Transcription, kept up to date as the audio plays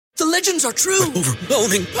legends are true.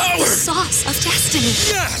 Overwhelming power. The sauce of destiny.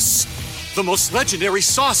 Yes! The most legendary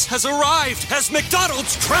sauce has arrived as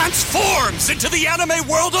McDonald's transforms into the anime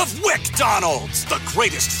world of WickDonald's. The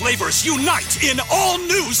greatest flavors unite in all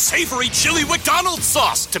new savory chili McDonald's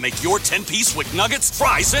sauce to make your 10-piece Wick Nuggets,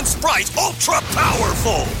 fries, and Sprite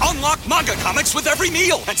ultra-powerful. Unlock manga comics with every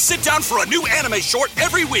meal and sit down for a new anime short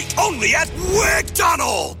every week only at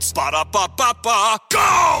WickDonald's. Ba-da-ba-ba-ba,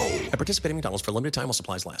 go! At participating McDonald's for a limited time while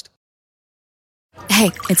supplies last.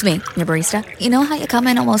 Hey, it's me, your barista. You know how you come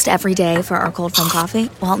in almost every day for our cold foam coffee?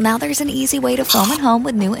 Well, now there's an easy way to foam at home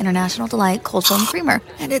with new International Delight Cold Foam Creamer.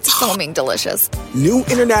 And it's foaming delicious. New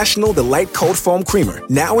International Delight Cold Foam Creamer,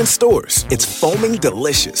 now in stores. It's foaming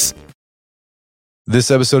delicious.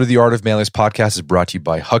 This episode of the Art of Manliness podcast is brought to you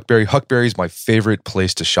by Huckberry. Huckberry is my favorite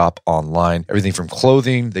place to shop online. Everything from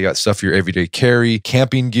clothing, they got stuff for your everyday carry,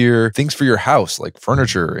 camping gear, things for your house like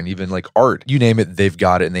furniture and even like art. You name it, they've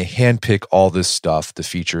got it, and they handpick all this stuff to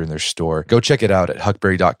feature in their store. Go check it out at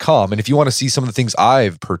huckberry.com. And if you want to see some of the things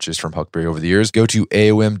I've purchased from Huckberry over the years, go to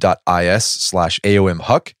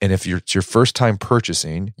aom.is/aomhuck. And if it's your first time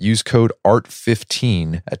purchasing, use code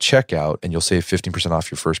ART15 at checkout and you'll save 15%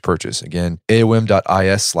 off your first purchase. Again,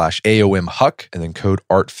 aom.is/aomhuck and then code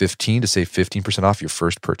ART15 to save 15% off your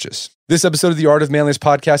first purchase. This episode of the Art of Manliness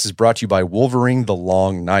podcast is brought to you by Wolverine the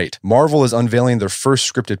Long Night. Marvel is unveiling their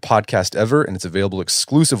first scripted podcast ever, and it's available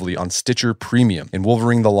exclusively on Stitcher Premium. In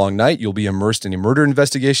Wolverine the Long Night, you'll be immersed in a murder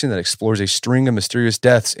investigation that explores a string of mysterious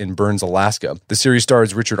deaths in Burns, Alaska. The series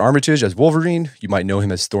stars Richard Armitage as Wolverine. You might know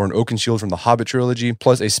him as Thorin Oakenshield from the Hobbit trilogy,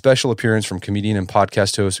 plus a special appearance from comedian and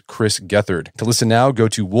podcast host Chris Gethard. To listen now, go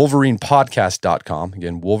to wolverinepodcast.com,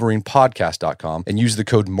 again, wolverinepodcast.com, and use the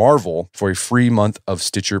code MARVEL for a free month of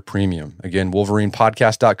Stitcher Premium. Again,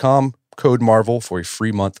 wolverinepodcast.com, code MARVEL for a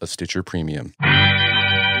free month of Stitcher Premium.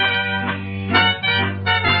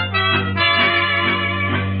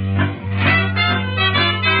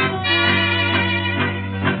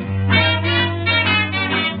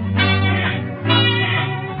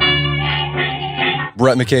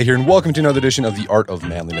 Brett McKay here, and welcome to another edition of the Art of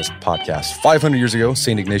Manliness podcast. 500 years ago,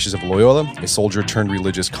 St. Ignatius of Loyola, a soldier turned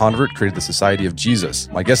religious convert, created the Society of Jesus.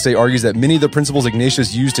 My guest today argues that many of the principles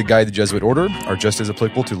Ignatius used to guide the Jesuit order are just as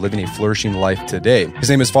applicable to living a flourishing life today. His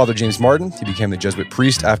name is Father James Martin. He became the Jesuit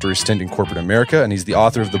priest after his stint in corporate America, and he's the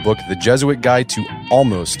author of the book, The Jesuit Guide to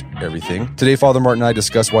Almost Everything. Today, Father Martin and I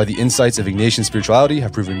discuss why the insights of Ignatian spirituality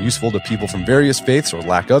have proven useful to people from various faiths or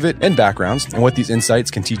lack of it and backgrounds, and what these insights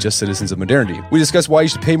can teach us citizens of modernity. We discuss why you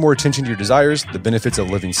should pay more attention to your desires, the benefits of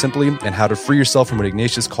living simply, and how to free yourself from what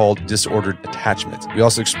Ignatius called disordered attachment. We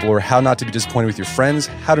also explore how not to be disappointed with your friends,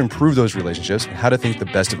 how to improve those relationships, and how to think the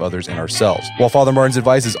best of others and ourselves. While Father Martin's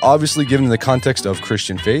advice is obviously given in the context of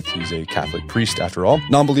Christian faith, he's a Catholic priest after all,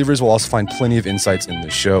 non-believers will also find plenty of insights in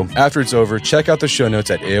this show. After it's over, check out the show notes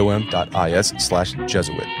at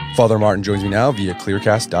aom.is/Jesuit. Father Martin joins me now via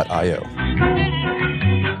clearcast.io.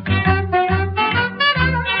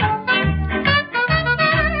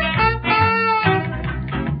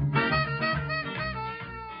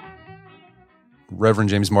 Reverend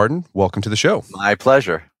James Martin, welcome to the show. My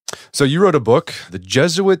pleasure. So you wrote a book, The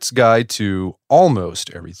Jesuit's Guide to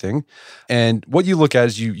Almost Everything. And what you look at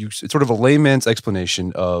is it's sort of a layman's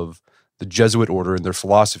explanation of the Jesuit order and their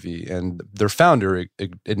philosophy. And their founder,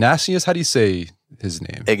 Ignatius, how do you say his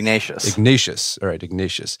name? Ignatius. Ignatius. All right,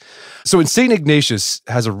 Ignatius. So St. Ignatius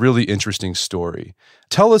has a really interesting story.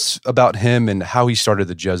 Tell us about him and how he started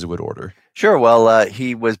the Jesuit order. Sure. Well,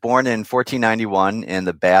 he was born in 1491 in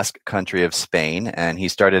the Basque country of Spain, and he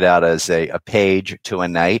started out as a page to a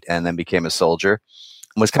knight and then became a soldier.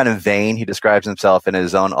 And was kind of vain. He describes himself in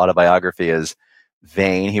his own autobiography as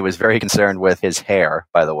vain. He was very concerned with his hair,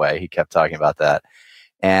 by the way. He kept talking about that.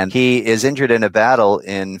 And he is injured in a battle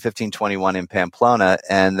in 1521 in Pamplona,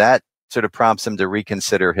 and that sort of prompts him to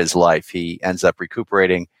reconsider his life. He ends up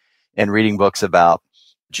recuperating and reading books about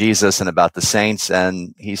Jesus and about the saints,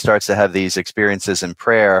 and he starts to have these experiences in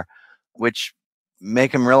prayer, which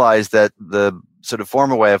make him realize that the sort of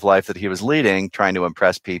former way of life that he was leading, trying to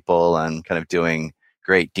impress people and kind of doing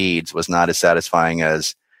great deeds, was not as satisfying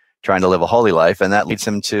as trying to live a holy life. And that leads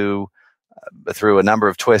him to, through a number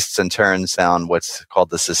of twists and turns, found what's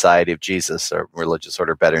called the Society of Jesus, a religious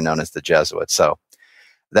order better known as the Jesuits. So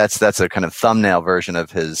that's a kind of thumbnail version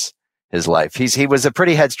of his life. He was a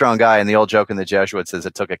pretty headstrong guy, and the old joke in the Jesuits is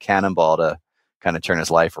it took a cannonball to kind of turn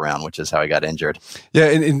his life around, which is how he got injured. Yeah,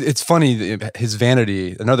 and it's funny, his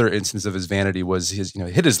vanity, another instance of his vanity was he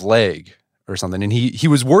hit his leg or something, and he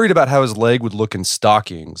was worried about how his leg would look in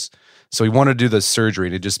stockings. So he wanted to do the surgery,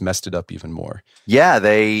 and it just messed it up even more. Yeah,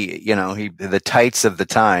 the tights of the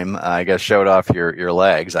time, I guess, showed off your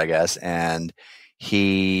legs, I guess, and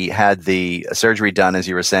he had the surgery done, as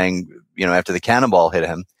you were saying, after the cannonball hit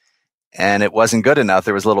him, and it wasn't good enough.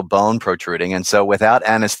 There was a little bone protruding, and so without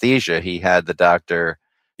anesthesia, he had the doctor,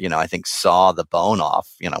 I think, saw the bone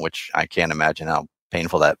off, which I can't imagine how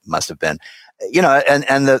painful that must have been.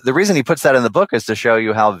 And the reason he puts that in the book is to show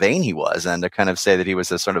you how vain he was and to kind of say that he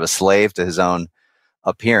was a sort of a slave to his own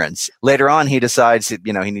appearance. Later on, he decides, he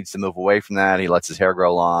needs to move away from that. He lets his hair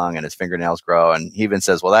grow long and his fingernails grow. And he even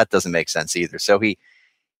says, well, that doesn't make sense either. So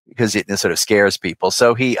because it sort of scares people.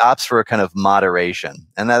 So he opts for a kind of moderation.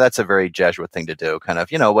 And that's a very Jesuit thing to do, kind of,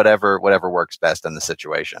 whatever works best in the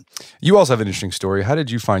situation. You also have an interesting story. How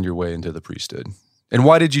did you find your way into the priesthood? And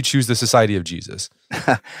why did you choose the Society of Jesus?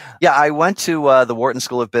 Yeah, I went to the Wharton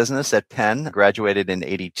School of Business at Penn, graduated in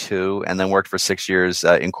 1982, and then worked for 6 years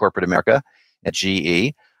in corporate America at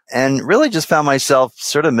GE, and really just found myself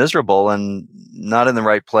sort of miserable and not in the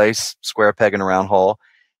right place, square peg in a round hole.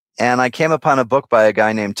 And I came upon a book by a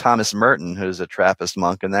guy named Thomas Merton, who's a Trappist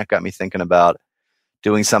monk, and that got me thinking about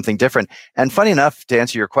doing something different. And funny enough, to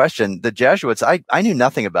answer your question, the Jesuits, I knew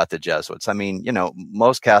nothing about the Jesuits. I mean,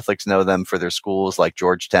 most Catholics know them for their schools like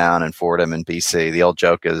Georgetown and Fordham and BC. The old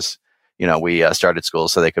joke is, we started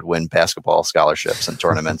schools so they could win basketball scholarships and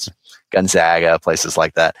tournaments, Gonzaga, places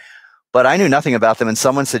like that. But I knew nothing about them, and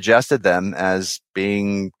someone suggested them as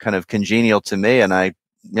being kind of congenial to me. And I,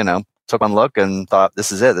 took one look and thought,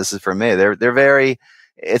 this is it. This is for me. It's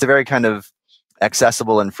a very kind of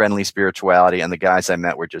accessible and friendly spirituality, and the guys I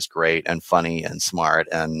met were just great and funny and smart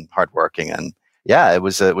and hardworking, and yeah, it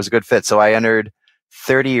was a good fit. So I entered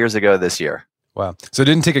 30 years ago this year. Wow! So it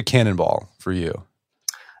didn't take a cannonball for you.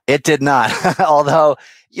 It did not. Although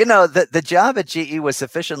the job at GE was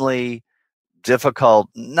sufficiently difficult,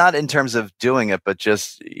 not in terms of doing it, but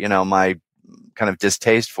just my kind of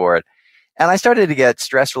distaste for it, and I started to get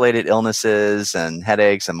stress-related illnesses and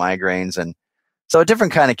headaches and migraines, and so a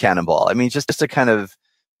different kind of cannonball. I mean, just a kind of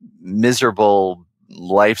miserable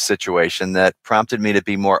life situation that prompted me to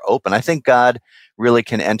be more open. I think God really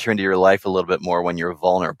can enter into your life a little bit more when you're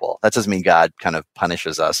vulnerable. That doesn't mean God kind of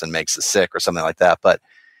punishes us and makes us sick or something like that. But,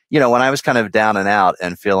 when I was kind of down and out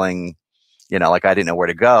and feeling, like I didn't know where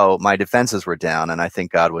to go, my defenses were down. And I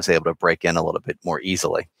think God was able to break in a little bit more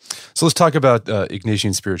easily. So let's talk about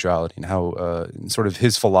Ignatian spirituality and how sort of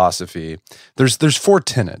his philosophy. There's 4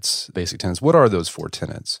 tenets, basic tenets. What are those 4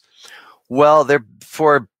 tenets? Well, they're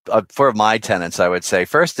four of my tenets, I would say.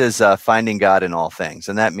 First is finding God in all things.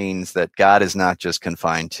 And that means that God is not just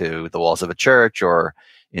confined to the walls of a church or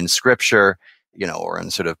in scripture, or in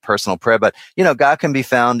sort of personal prayer, but, God can be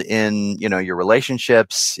found in, your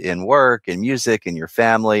relationships, in work, in music, in your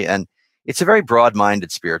family. And it's a very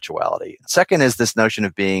broad-minded spirituality. Second is this notion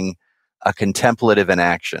of being a contemplative in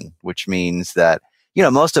action, which means that,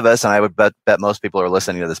 most of us, and I would bet most people who are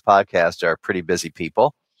listening to this podcast are pretty busy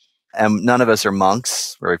people. And none of us are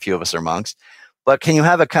monks, very few of us are monks. But can you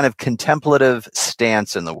have a kind of contemplative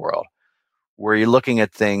stance in the world where you're looking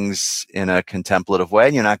at things in a contemplative way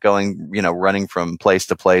and you're not going, running from place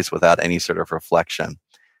to place without any sort of reflection?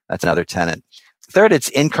 That's another tenet. Third, it's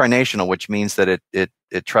incarnational, which means that it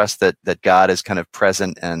trusts that God is kind of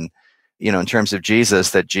present, and, in terms of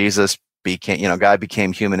Jesus, that Jesus became, God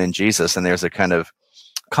became human in Jesus, and there's a kind of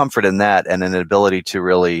comfort in that and an ability to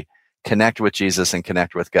really connect with Jesus and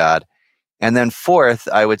connect with God. And then fourth,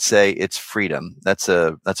 I would say it's freedom. That's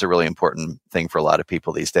a really important thing for a lot of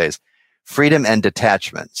people these days. Freedom and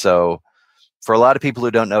detachment. So for a lot of people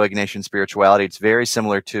who don't know Ignatian spirituality, it's very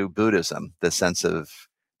similar to Buddhism, the sense of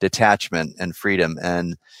detachment and freedom.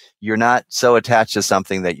 And you're not so attached to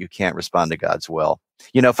something that you can't respond to God's will.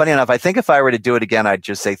 Funny enough, I think if I were to do it again, I'd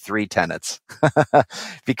just say 3 tenets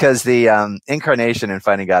because the incarnation and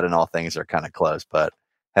finding God in all things are kind of close. But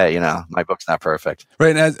hey, my book's not perfect.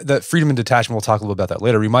 Right. And that freedom and detachment, we'll talk a little about that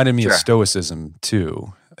later, reminded me of Stoicism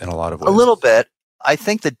too, in a lot of ways. A little bit. I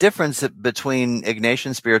think the difference between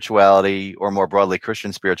Ignatian spirituality, or more broadly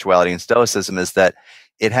Christian spirituality, and Stoicism is that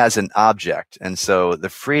it has an object. And so the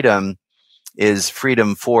freedom is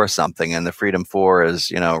freedom for something, and the freedom for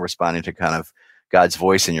is, responding to kind of God's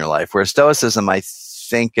voice in your life. Whereas Stoicism, I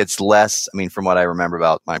think it's less, from what I remember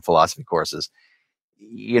about my philosophy courses,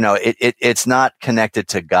 it's not connected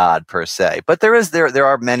to God per se. But there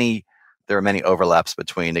are many there are many overlaps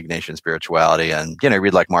between Ignatian spirituality and,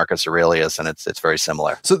 read like Marcus Aurelius, and it's very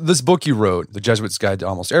similar. So this book you wrote, The Jesuit's Guide to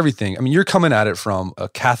Almost Everything, I mean, you're coming at it from a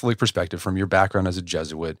Catholic perspective, from your background as a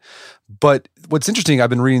Jesuit. But what's interesting, I've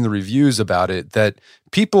been reading the reviews about it, that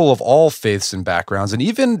people of all faiths and backgrounds, and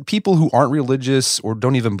even people who aren't religious or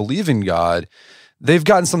don't even believe in God, they've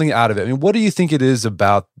gotten something out of it. I mean, what do you think it is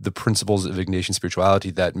about the principles of Ignatian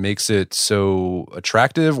spirituality that makes it so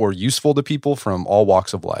attractive or useful to people from all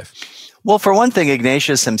walks of life? Well, for one thing,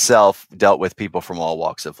 Ignatius himself dealt with people from all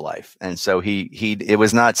walks of life. And so it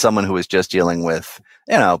was not someone who was just dealing with,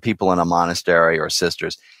 people in a monastery or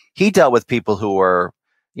sisters. He dealt with people who were,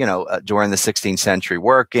 during the 16th century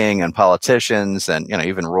working, and politicians and,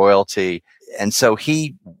 even royalty. And so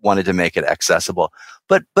he wanted to make it accessible.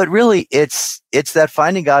 But really, it's that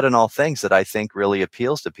finding God in all things that I think really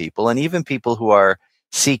appeals to people, and even people who are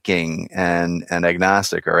seeking and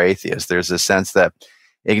agnostic or atheist. There's a sense that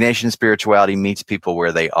Ignatian spirituality meets people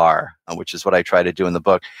where they are, which is what I try to do in the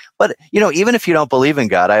book. But, even if you don't believe in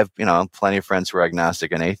God, I have, plenty of friends who are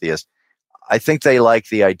agnostic and atheist. I think they like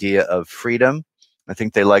the idea of freedom. I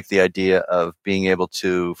think they like the idea of being able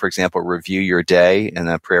to, for example, review your day in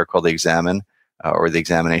a prayer called the Examen, or the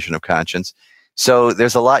Examination of Conscience. So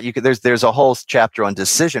there's a lot there's a whole chapter on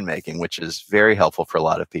decision making, which is very helpful for a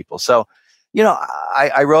lot of people. So,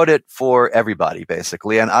 I wrote it for everybody,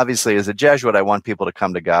 basically. And obviously, as a Jesuit, I want people to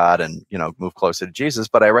come to God and, move closer to Jesus.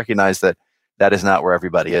 But I recognize that is not where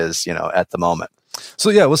everybody is, at the moment. So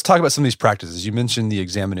yeah, let's talk about some of these practices. You mentioned the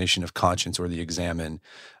examination of conscience, or the examen.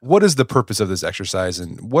 What is the purpose of this exercise,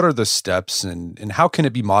 and what are the steps, and how can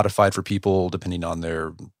it be modified for people depending on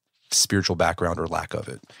their spiritual background or lack of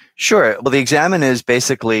it? Sure. Well, the examen is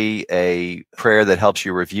basically a prayer that helps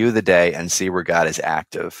you review the day and see where God is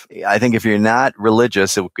active. I think if you're not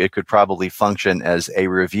religious, it could probably function as a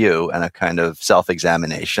review and a kind of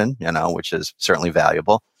self-examination, which is certainly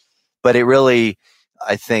valuable. But it really,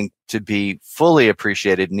 I think, to be fully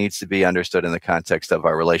appreciated, needs to be understood in the context of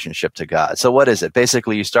our relationship to God. So what is it?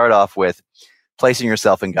 Basically, you start off with placing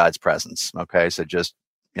yourself in God's presence. Okay. So just,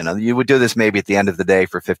 you would do this maybe at the end of the day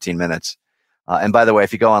for 15 minutes. And by the way,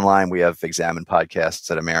 if you go online, we have Examine podcasts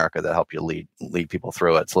at America that help you lead people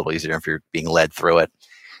through it. It's a little easier if you're being led through it.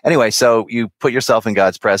 Anyway, so you put yourself in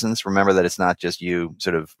God's presence. Remember that it's not just you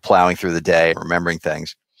sort of plowing through the day, remembering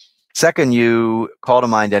things. Second, you call to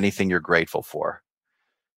mind anything you're grateful for,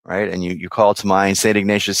 right? And you call to mind, St.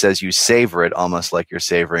 Ignatius says you savor it almost like you're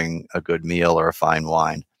savoring a good meal or a fine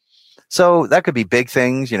wine. So that could be big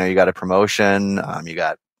things. You got a promotion, you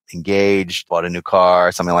got engaged, bought a new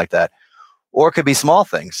car, something like that. Or it could be small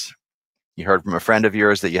things. You heard from a friend of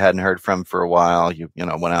yours that you hadn't heard from for a while. You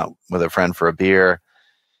went out with a friend for a beer.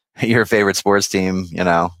 Your favorite sports team,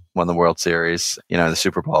 won the World Series, the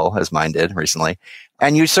Super Bowl, as mine did recently.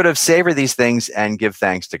 And you sort of savor these things and give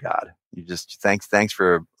thanks to God. You just thanks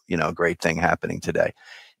for, a great thing happening today.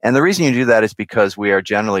 And the reason you do that is because we are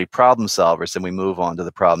generally problem solvers, and we move on to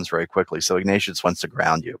the problems very quickly. So Ignatius wants to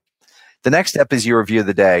ground you. The next step is you review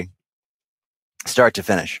the day, start to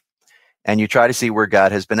finish, and you try to see where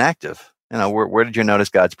God has been active. Where did you notice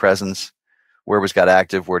God's presence? Where was God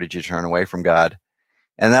active? Where did you turn away from God?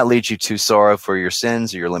 And that leads you to sorrow for your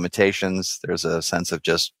sins or your limitations. There's a sense of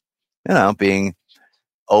just, being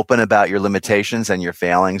open about your limitations and your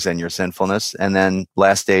failings and your sinfulness. And then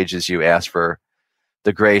last stage is you ask for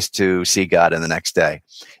the grace to see God in the next day.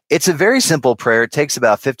 It's a very simple prayer. It takes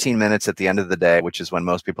about 15 minutes at the end of the day, which is when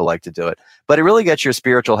most people like to do it. But it really gets your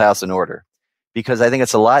spiritual house in order, because I think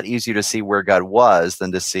it's a lot easier to see where God was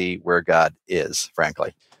than to see where God is,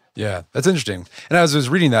 frankly. Yeah, that's interesting. And as I was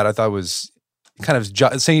reading that, I thought it was kind of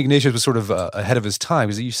St. Ignatius was sort of ahead of his time,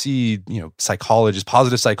 because you see, psychologists,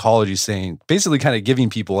 positive psychology saying, basically kind of giving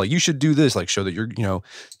people like, you should do this, like show that you're,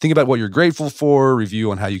 think about what you're grateful for, review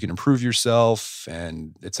on how you can improve yourself,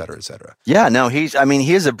 and et cetera, et cetera. Yeah, no, he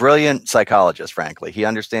is a brilliant psychologist, frankly. He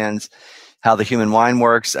understands how the human mind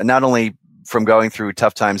works, not only from going through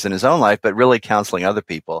tough times in his own life, but really counseling other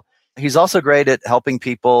people. He's also great at helping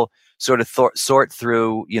people sort of sort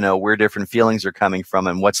through, where different feelings are coming from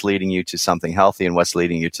and what's leading you to something healthy and what's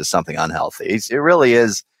leading you to something unhealthy.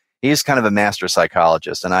 He's kind of a master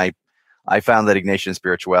psychologist. And I found that Ignatian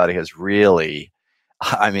spirituality has really,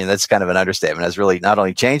 that's kind of an understatement, has really not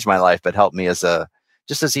only changed my life, but helped me as a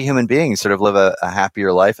human being sort of live a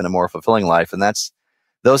happier life and a more fulfilling life. And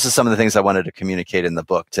those are some of the things I wanted to communicate in the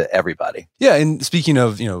book to everybody. Yeah. And speaking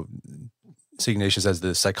of, St. Ignatius as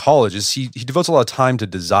the psychologist, he devotes a lot of time to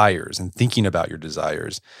desires and thinking about your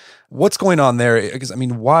desires. What's going on there? Because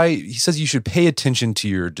why he says you should pay attention to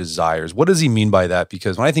your desires. What does he mean by that?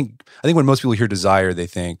 Because I think when most people hear desire, they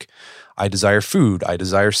think, I desire food, I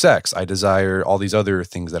desire sex, I desire all these other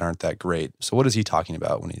things that aren't that great. So what is he talking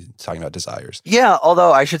about when he's talking about desires? Yeah,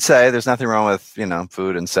 although I should say there's nothing wrong with,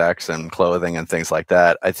 food and sex and clothing and things like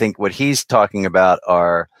that. I think what he's talking about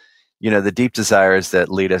are, the deep desires that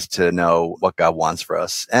lead us to know what God wants for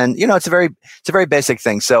us. And, it's a very basic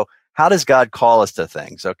thing. So how does God call us to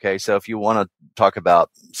things? Okay. So if you want to talk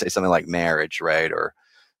about, say, something like marriage, right? Or,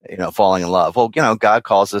 falling in love. Well, God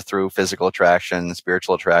calls us through physical attraction,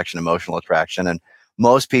 spiritual attraction, emotional attraction. And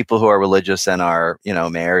most people who are religious and are,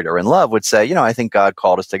 married or in love would say, I think God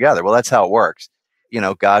called us together. Well, that's how it works.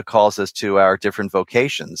 God calls us to our different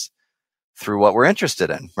vocations through what we're interested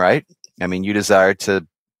in, right? You desire to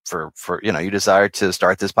you desire to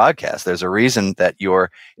start this podcast. There's a reason that you're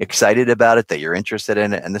excited about it, that you're interested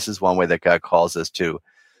in it. And this is one way that God calls us to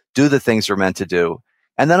do the things we're meant to do.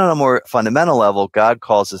 And then on a more fundamental level, God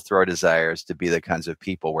calls us through our desires to be the kinds of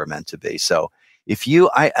people we're meant to be. So if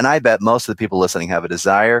I bet most of the people listening have a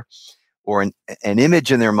desire or an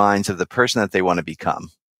image in their minds of the person that they want to become.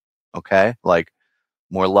 Okay. Like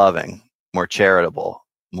more loving, more charitable,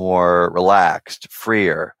 more relaxed,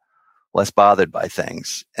 freer, less bothered by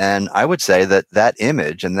things. And I would say that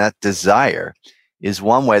image and that desire is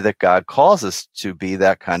one way that God calls us to be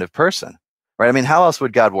that kind of person, right? How else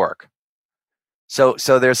would God work? So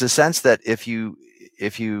there's a sense that if you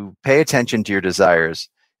pay attention to your desires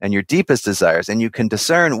and your deepest desires, and you can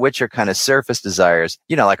discern which are kind of surface desires,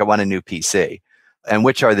 like I want a new PC, and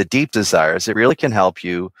which are the deep desires, it really can help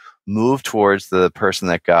you move towards the person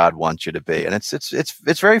that God wants you to be. And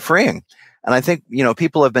it's very freeing. And I think,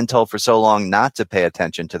 people have been told for so long not to pay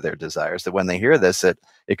attention to their desires that when they hear this, it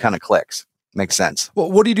kind of clicks. Makes sense.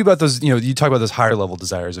 Well, what do you do about those, you talk about those higher level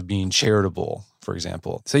desires of being charitable, for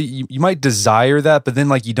example. So you might desire that, but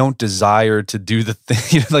then you don't desire to do the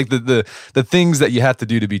thing, like the things that you have to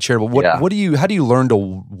do to be charitable. How do you learn to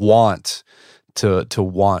want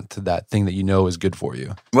that thing that is good for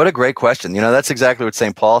you? What a great question. That's exactly what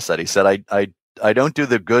St. Paul said. He said, I don't do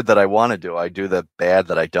the good that I want to do. I do the bad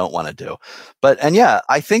that I don't want to do.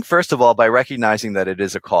 I think first of all, by recognizing that it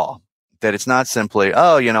is a call, that it's not simply,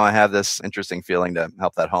 I have this interesting feeling to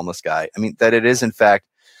help that homeless guy. That it is in fact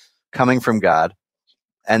coming from God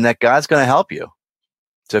and that God's going to help you.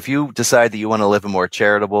 So if you decide that you want to live a more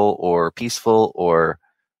charitable or peaceful or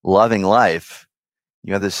loving life,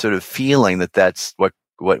 you have this sort of feeling that that's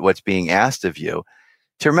what's being asked of you.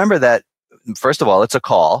 To remember that, first of all, it's a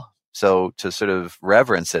call. So to sort of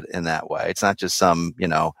reverence it in that way, it's not just some,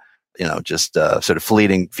 just sort of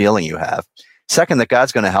fleeting feeling you have. Second, that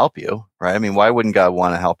God's going to help you, right? Why wouldn't God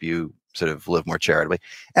want to help you sort of live more charitably?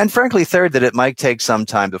 And frankly, third, that it might take some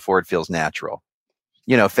time before it feels natural.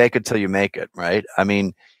 Fake it till you make it, right?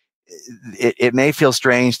 It may feel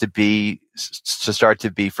strange to start to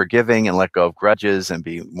be forgiving and let go of grudges and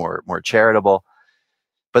be more charitable,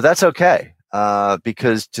 but that's okay.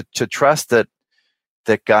 Because to trust that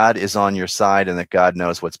God is on your side and that God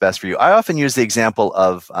knows what's best for you. I often use the example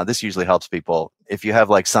of, this usually helps people, if you have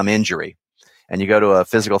some injury and you go to a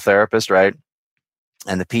physical therapist, right?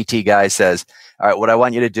 And the PT guy says, all right, what I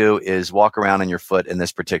want you to do is walk around on your foot in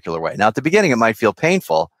this particular way. Now, at the beginning, it might feel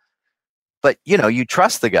painful, but, you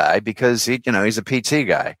trust the guy because he's a PT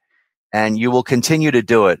guy, and you will continue to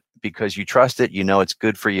do it because you trust it, it's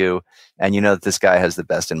good for you, and that this guy has the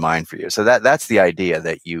best in mind for you. So that's the idea,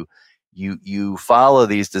 that you follow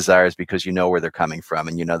these desires because you know where they're coming from,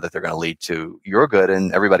 and that they're going to lead to your good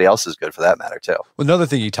and everybody else's good for that matter too. Well, another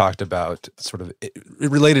thing you talked about, sort of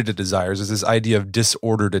related to desires, is this idea of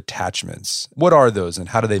disordered attachments. What are those, and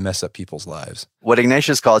how do they mess up people's lives? What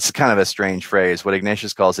Ignatius calls, it's kind of a strange phrase, what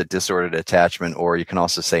Ignatius calls a disordered attachment, or you can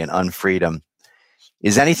also say an unfreedom,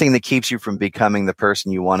 is anything that keeps you from becoming the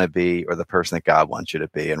person you want to be or the person that God wants you to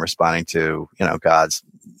be, and responding to God's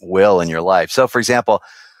will in your life. So, for example,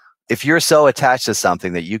 if you're so attached to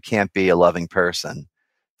something that you can't be a loving person,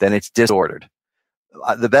 then it's disordered.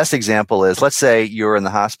 The best example is, let's say you're in the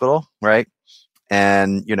hospital, right?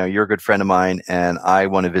 And, you're a good friend of mine and I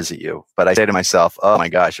want to visit you. But I say to myself, oh my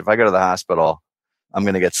gosh, if I go to the hospital, I'm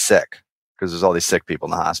going to get sick because there's all these sick people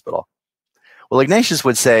in the hospital. Well, Ignatius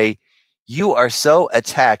would say, you are so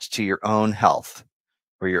attached to your own health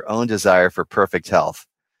or your own desire for perfect health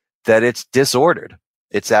that it's disordered.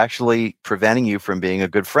 It's actually preventing you from being a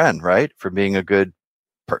good friend, right? From being a good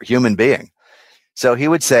human being. So he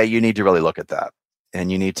would say you need to really look at that,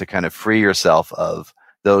 and you need to kind of free yourself of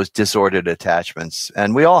those disordered attachments.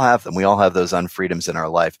 And we all have them. We all have those unfreedoms in our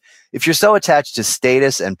life. If you're so attached to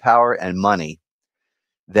status and power and money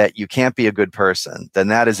that you can't be a good person, then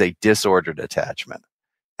that is a disordered attachment,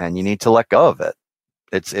 and you need to let go of it.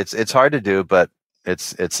 It's hard to do, but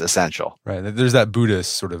it's essential. Right. There's that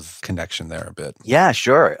Buddhist sort of connection there a bit. Yeah,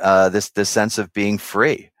 sure. This sense of being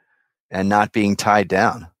free and not being tied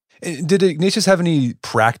down. Did Ignatius have any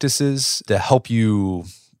practices to help you,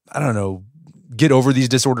 I don't know, get over these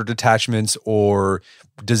disordered attachments or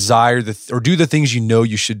desire or do the things you know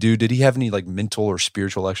you should do? Did he have any like mental or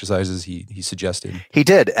spiritual exercises he suggested? He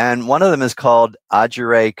did. And one of them is called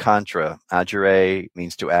agere contra. Agere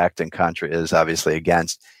means to act and contra is obviously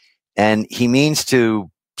against. And he means to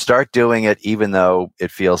start doing it even though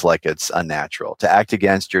it feels like it's unnatural, to act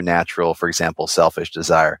against your natural, for example, selfish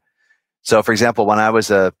desire. So, for example, when I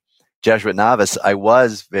was a Jesuit novice, I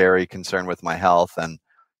was very concerned with my health, and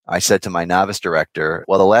I said to my novice director,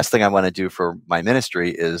 well, the last thing I want to do for my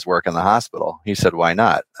ministry is work in the hospital. He said, why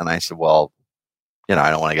not? And I said, well, I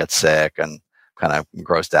don't want to get sick, and kind of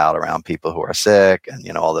grossed out around people who are sick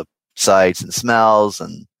and, all the sights and smells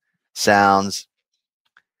and sounds.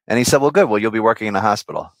 And he said, well, good. Well, you'll be working in a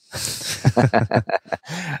hospital.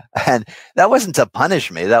 And that wasn't to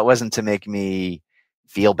punish me. That wasn't to make me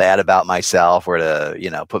feel bad about myself or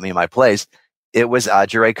to, put me in my place. It was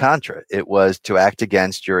agere contra. It was to act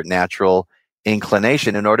against your natural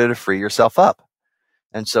inclination in order to free yourself up.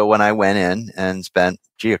 And so when I went in and spent,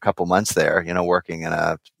 a couple months there, working in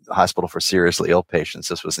a hospital for seriously ill patients,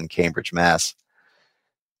 this was in Cambridge, Mass.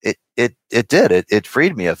 It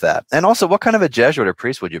freed me of that. And also, what kind of a Jesuit or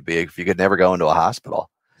priest would you be if you could never go into a hospital?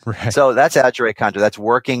 Right. So that's agere contra. That's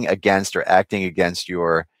working against or acting against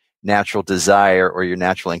your natural desire or your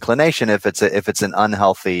natural inclination if it's an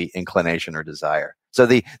unhealthy inclination or desire. So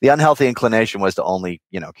the unhealthy inclination was to only,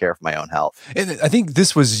 care for my own health. And I think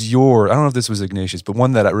this was I don't know if this was Ignatius, but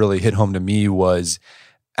one that really hit home to me was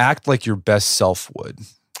act like your best self would.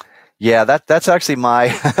 Yeah, that's actually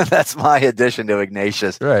that's my addition to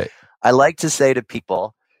Ignatius. Right. I like to say to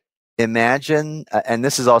people, imagine, and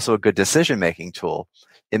this is also a good decision-making tool,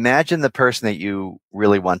 imagine the person that you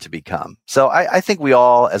really want to become. So I think we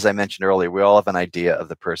all, as I mentioned earlier, we all have an idea of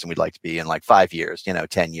the person we'd like to be in like 5 years,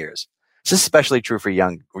 10 years. This is especially true for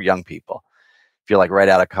young people. If you're like right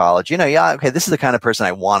out of college, okay, this is the kind of person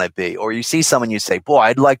I want to be. Or you see someone, you say, boy,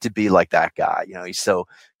 I'd like to be like that guy. He's so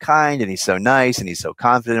kind and he's so nice and he's so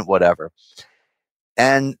confident, whatever.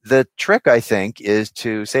 And the trick, I think, is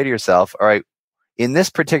to say to yourself, all right, in this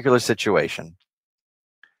particular situation,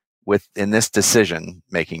 in this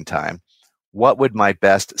decision-making time, what would my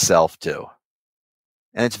best self do?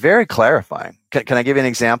 And it's very clarifying. Can I give you an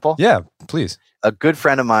example? Yeah, please. A good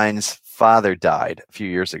friend of mine's father died a few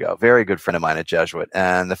years ago. Very good friend of mine, a Jesuit.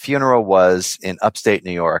 And the funeral was in upstate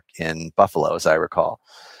New York, in Buffalo, as I recall.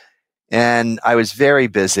 And I was very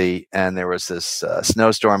busy, and there was this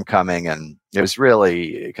snowstorm coming, and it was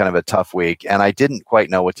really kind of a tough week. And I didn't quite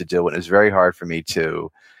know what to do, and it was very hard for me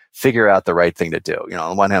to figure out the right thing to do. On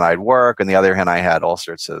the one hand, I'd work. On the other hand, I had all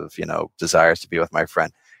sorts of, desires to be with my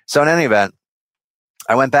friend. So in any event,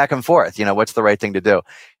 I went back and forth, what's the right thing to do?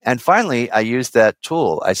 And finally, I used that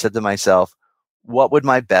tool. I said to myself, what would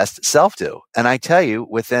my best self do? And I tell you,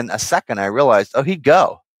 within a second, I realized, he'd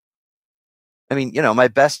go. I mean, my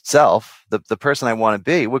best self, the person I want to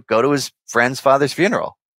be, would go to his friend's father's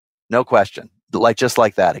funeral. No question. Just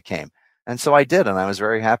like that, it came. And so I did, and I was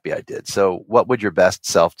very happy I did. So what would your best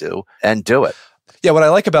self do? And do it. Yeah, what I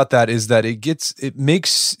like about that is that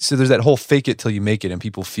so there's that whole fake it till you make it and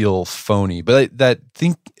people feel phony. But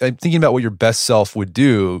thinking about what your best self would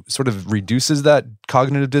do sort of reduces that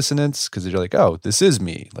cognitive dissonance because you're like, oh, this is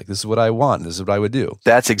me. Like, this is what I want. This is what I would do.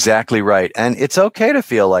 That's exactly right. And it's okay to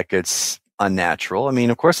feel like it's unnatural. I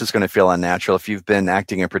mean, of course it's going to feel unnatural if you've been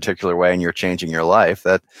acting a particular way and you're changing your life.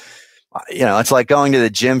 That, it's like going to the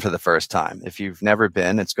gym for the first time. If you've never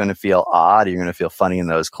been, it's going to feel odd. You're going to feel funny in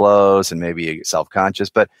those clothes and maybe self-conscious,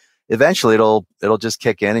 but eventually it'll just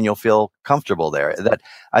kick in and you'll feel comfortable there. That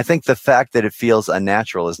I think the fact that it feels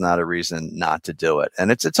unnatural is not a reason not to do it.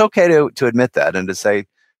 And it's okay to admit that and to say,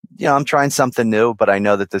 I'm trying something new, but I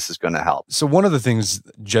know that this is going to help. So one of the things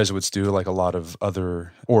Jesuits do, like a lot of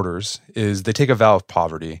other orders, is they take a vow of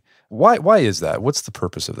poverty. Why is that? What's the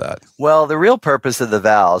purpose of that? Well, the real purpose of the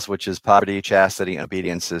vows, which is poverty, chastity, and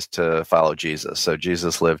obedience, is to follow Jesus. So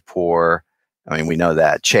Jesus lived poor. I mean, we know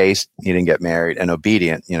that. Chaste, he didn't get married, and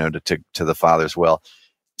obedient, to the Father's will.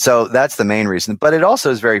 So that's the main reason. But it also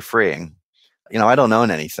is very freeing. I don't own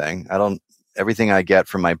anything. Everything I get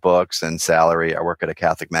from my books and salary, I work at a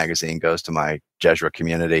Catholic magazine, goes to my Jesuit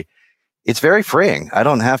community. It's very freeing. I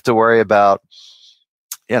don't have to worry about,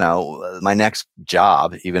 my next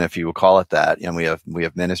job, even if you would call it that, we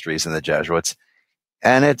have ministries in the Jesuits,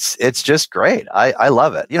 and it's just great. I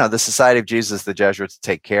love it. The Society of Jesus, the Jesuits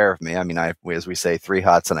take care of me. I mean, as we say, 3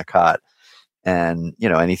 hots and a cot, and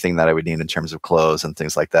anything that I would need in terms of clothes and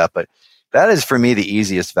things like that. But that is for me the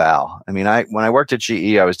easiest vow. I mean, when I worked at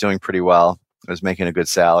GE, I was doing pretty well. I was making a good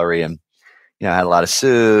salary, and I had a lot of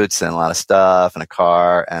suits and a lot of stuff and a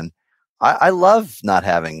car, and I love not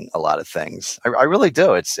having a lot of things. I really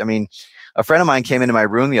do. A friend of mine came into my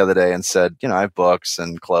room the other day and said, I have books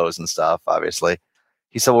and clothes and stuff, obviously.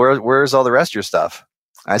 He said, where's all the rest of your stuff?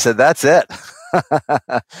 I said, that's it.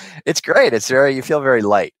 It's great. You feel very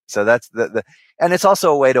light. So that's and it's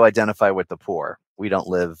also a way to identify with the poor. We don't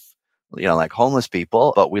live, like homeless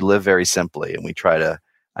people, but we live very simply, and we try to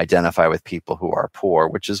identify with people who are poor,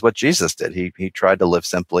 which is what Jesus did. He tried to live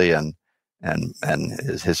simply, and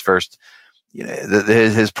his first,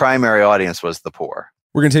 his primary audience was the poor.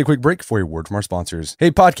 We're going to take a quick break for a word from our sponsors.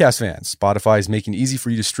 Hey, podcast fans, Spotify is making it easy for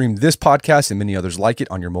you to stream this podcast and many others like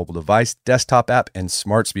it on your mobile device, desktop app, and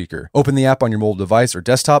smart speaker. Open the app on your mobile device or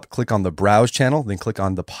desktop, click on the Browse channel, then click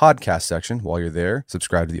on the podcast section. While you're there,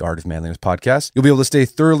 subscribe to the Art of Manliness podcast. You'll be able to stay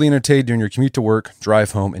thoroughly entertained during your commute to work,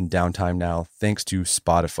 drive home, and downtime now, thanks to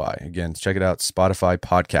Spotify. Again, check it out, Spotify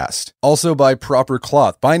podcast. Also, by Proper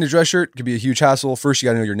Cloth. Buying a dress shirt can be a huge hassle. First, you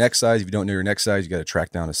got to know your neck size. If you don't know your neck size, you got to track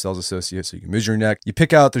down a sales associate so you can measure your neck. You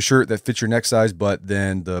pick out the shirt that fits your neck size, but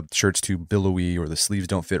then the shirt's too billowy or the sleeves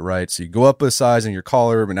don't fit right. So you go up a size in your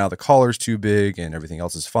collar, but now the collar's too big and everything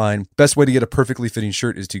else is fine. Best way to get a perfectly fitting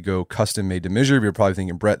shirt is to go custom made to measure. You're probably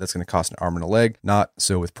thinking, Brett, that's going to cost an arm and a leg. Not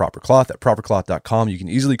so with Proper Cloth. At propercloth.com, you can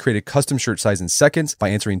easily create a custom shirt size in seconds by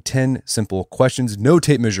answering 10 simple questions. No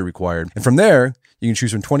tape measure required. And from there, you can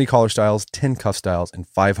choose from 20 collar styles, 10 cuff styles, and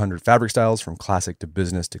 500 fabric styles from classic to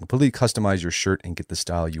business to completely customize your shirt and get the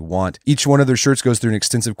style you want. Each one of their shirts goes through an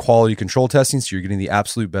extensive quality control testing, so you're getting the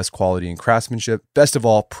absolute best quality and craftsmanship. Best of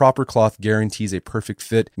all, Proper Cloth guarantees a perfect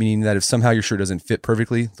fit, meaning that if somehow your shirt doesn't fit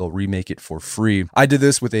perfectly, they'll remake it for free. I did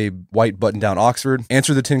this with a white button-down Oxford.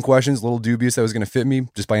 Answered the 10 questions, a little dubious that was going to fit me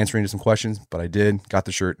just by answering some questions, but I did. Got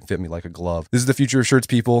the shirt, fit me like a glove. This is the future of shirts,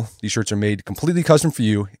 people. These shirts are made completely custom for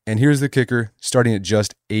you, and here's the kicker, starting at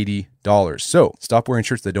just $80. So stop wearing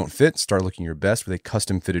shirts that don't fit. Start looking your best with a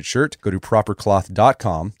custom fitted shirt. Go to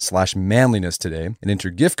propercloth.com/manliness today and enter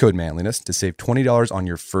gift code manliness to save $20 on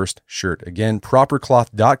your first shirt. Again,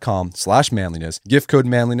 propercloth.com/manliness, gift code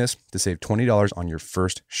manliness to save $20 on your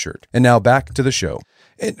first shirt. And now back to the show.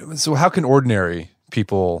 And so how can ordinary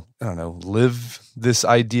people, live this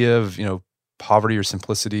idea of, poverty or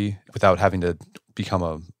simplicity without having to become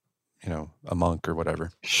a monk or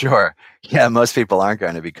whatever? Sure. Yeah, most people aren't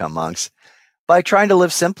going to become monks. By trying to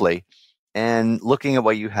live simply and looking at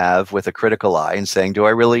what you have with a critical eye and saying, do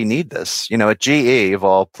I really need this? At GE, of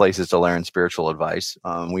all places to learn spiritual advice,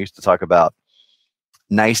 we used to talk about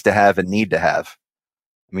nice to have and need to have.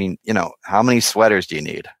 I mean, how many sweaters do you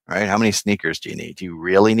need, right? How many sneakers do you need? Do you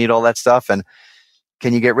really need all that stuff? And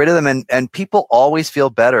can you get rid of them? And people always feel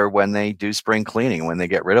better when they do spring cleaning, when they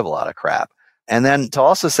get rid of a lot of crap. And then to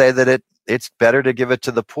also say that it's better to give it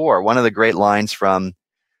to the poor. One of the great lines from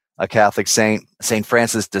a Catholic saint, St.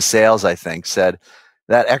 Francis de Sales, I think, said,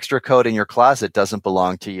 that extra coat in your closet doesn't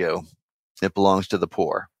belong to you. It belongs to the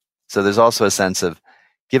poor. So there's also a sense of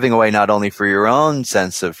giving away not only for your own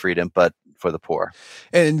sense of freedom, but for the poor.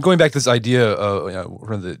 And going back to this idea,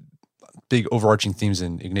 one of the big overarching themes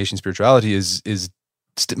in Ignatian spirituality is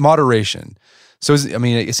moderation. So,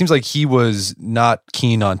 it seems like he was not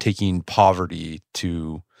keen on taking poverty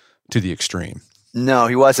to the extreme. No,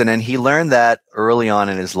 he wasn't. And he learned that early on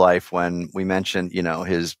in his life when we mentioned,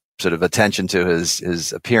 his sort of attention to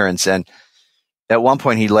his appearance. And at one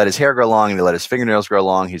point, he let his hair grow long and he let his fingernails grow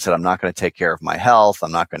long. He said, I'm not going to take care of my health.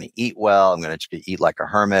 I'm not going to eat well. I'm going to eat like a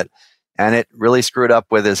hermit. And it really screwed up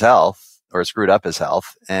his health.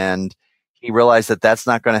 And he realized that that's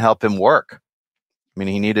not going to help him work.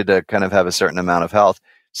 He needed to kind of have a certain amount of health.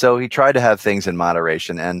 So he tried to have things in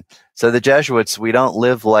moderation. And so the Jesuits, we don't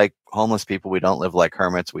live like homeless people. We don't live like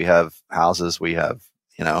hermits. We have houses. We have,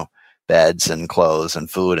 beds and clothes and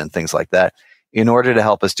food and things like that in order to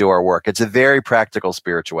help us do our work. It's a very practical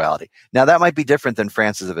spirituality. Now, that might be different than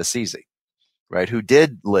Francis of Assisi, right? Who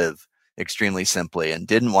did live extremely simply and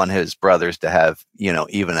didn't want his brothers to have,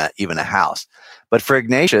 even a house. But for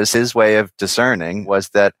Ignatius, his way of discerning was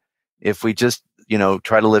that if we just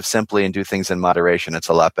try to live simply and do things in moderation, it's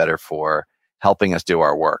a lot better for helping us do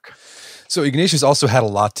our work. So Ignatius also had a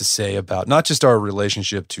lot to say about not just our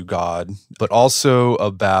relationship to God, but also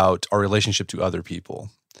about our relationship to other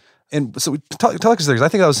people. And so talk us there, because I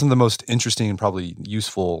think that was some of the most interesting and probably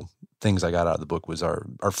useful things I got out of the book was our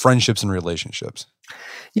friendships and relationships.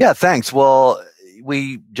 Yeah, thanks. Well,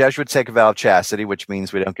 we Jesuits take a vow of chastity, which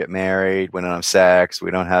means we don't get married, we don't have sex,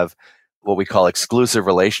 we don't have what we call exclusive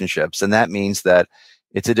relationships. And that means that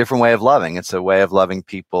it's a different way of loving. It's a way of loving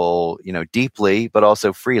people, deeply, but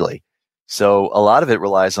also freely. So a lot of it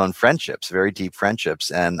relies on friendships, very deep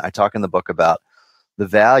friendships. And I talk in the book about the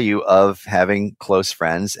value of having close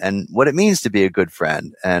friends and what it means to be a good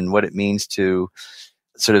friend and what it means to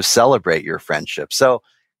sort of celebrate your friendship. So,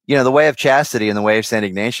 the way of chastity and the way of St.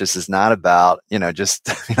 Ignatius is not about, just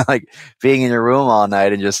like being in your room all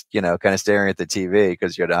night and just, kind of staring at the TV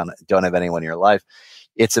because you don't have anyone in your life.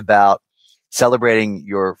 It's about celebrating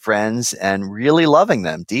your friends and really loving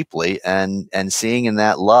them deeply and seeing in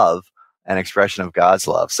that love an expression of God's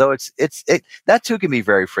love. So it that too can be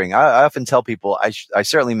very freeing. I often tell people I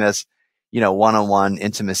certainly miss, one-on-one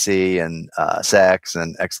intimacy and sex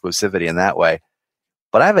and exclusivity in that way.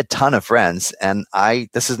 But I have a ton of friends and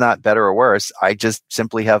this is not better or worse. I just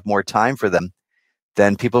simply have more time for them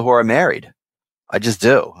than people who are married. I just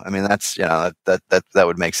do. I mean, that's, that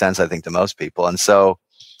would make sense, I think, to most people. And so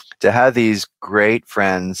to have these great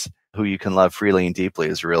friends who you can love freely and deeply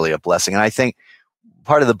is really a blessing. And I think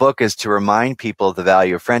part of the book is to remind people of the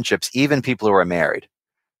value of friendships, even people who are married,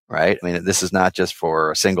 right? I mean, this is not just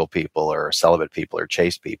for single people or celibate people or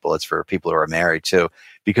chaste people. It's for people who are married too,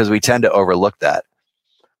 because we tend to overlook that.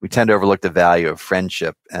 We tend to overlook the value of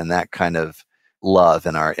friendship and that kind of love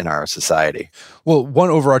in our society. Well, one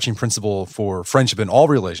overarching principle for friendship in all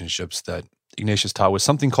relationships that Ignatius taught was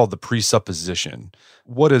something called the presupposition.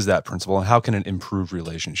 What is that principle and how can it improve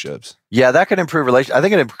relationships? Yeah, that can improve relationships. I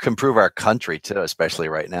think it can improve our country too, especially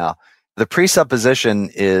right now. The presupposition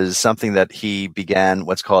is something that he began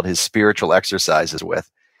what's called his spiritual exercises with,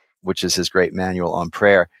 which is his great manual on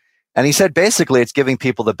prayer. And he said, basically, it's giving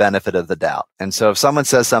people the benefit of the doubt. And so if someone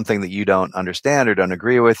says something that you don't understand or don't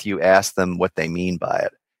agree with, you ask them what they mean by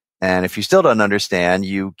it. And if you still don't understand,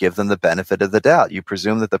 you give them the benefit of the doubt. You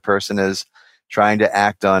presume that the person is trying to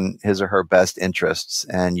act on his or her best interests,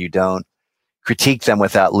 and you don't critique them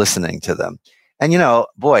without listening to them. And,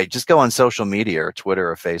 just go on social media or Twitter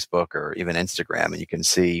or Facebook or even Instagram, and you can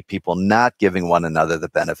see people not giving one another the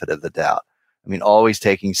benefit of the doubt. I mean, always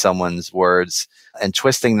taking someone's words and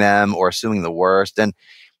twisting them or assuming the worst. And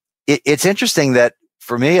it's interesting that,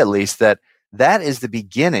 for me at least, that is the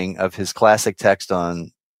beginning of his classic text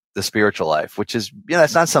on the spiritual life, which is,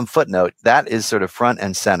 it's not some footnote. That is sort of front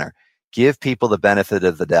and center. Give people the benefit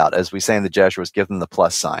of the doubt. As we say in the Jesuits, give them the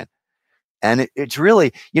plus sign. And it's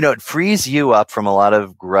really, it frees you up from a lot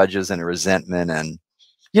of grudges and resentment and,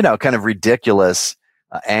 kind of ridiculous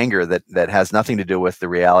anger that has nothing to do with the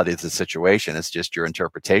reality of the situation. It's just your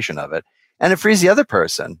interpretation of it. And it frees the other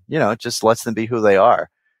person, it just lets them be who they are.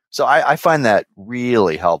 So I find that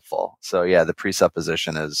really helpful. So yeah, the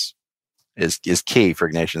presupposition is key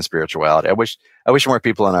for Ignatian spirituality. I wish more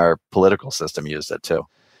people in our political system used it too.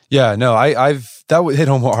 Yeah, no, that would hit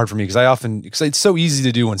home hard for me because it's so easy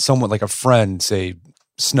to do when someone like a friend, say,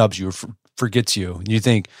 snubs you or forgets you. And you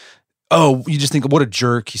think, oh, you just think, what a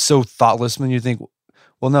jerk. He's so thoughtless. And you think,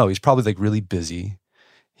 well, no, he's probably like really busy.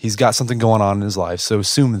 He's got something going on in his life. So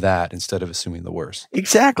assume that instead of assuming the worst.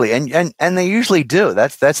 Exactly. And they usually do.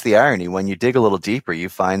 That's the irony. When you dig a little deeper, you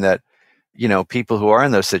find that, people who are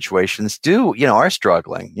in those situations are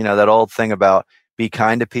struggling. That old thing about be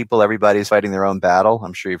kind to people. Everybody's fighting their own battle.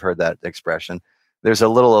 I'm sure you've heard that expression. There's a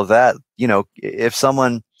little of that. If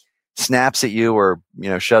someone snaps at you or,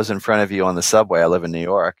 shoves in front of you on the subway, I live in New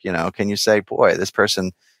York, can you say, boy, this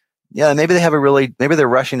person, maybe maybe they're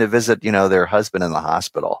rushing to visit, their husband in the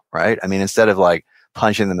hospital, right? I mean, instead of like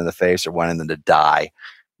punching them in the face or wanting them to die,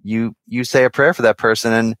 you say a prayer for that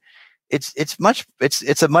person. And it's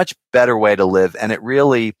a much better way to live. And it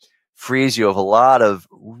really frees you of a lot of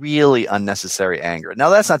really unnecessary anger. Now,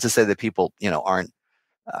 that's not to say that people, aren't,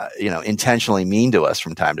 intentionally mean to us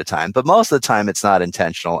from time to time, but most of the time it's not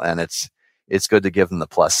intentional, and it's good to give them the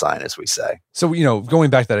plus sign, as we say. So, going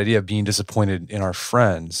back to that idea of being disappointed in our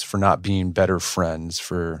friends for not being better friends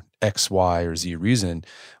for X, Y, or Z reason,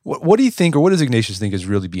 what do you think, or what does Ignatius think is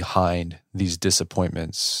really behind these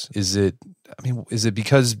disappointments? Is it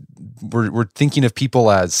because we're thinking of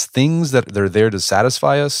people as things that they're there to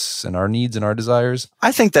satisfy us and our needs and our desires?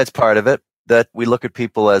 I think that's part of it, that we look at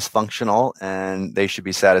people as functional and they should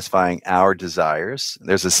be satisfying our desires.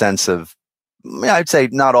 There's a sense of, I'd say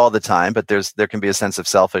not all the time, but there can be a sense of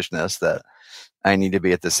selfishness that I need to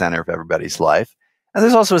be at the center of everybody's life. And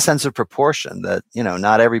there's also a sense of proportion that,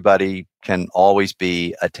 not everybody can always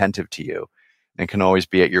be attentive to you and can always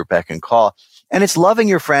be at your beck and call. And it's loving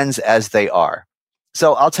your friends as they are.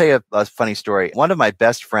 So I'll tell you a funny story. One of my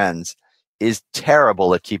best friends is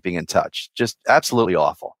terrible at keeping in touch, just absolutely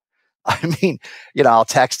awful. I mean, I'll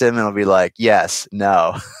text him and I'll be like, yes,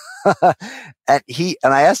 no. and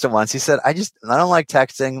I asked him once, he said, I don't like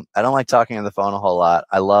texting. I don't like talking on the phone a whole lot.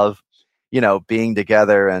 I love, being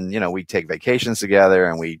together, and, we take vacations together,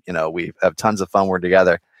 and we have tons of fun. We're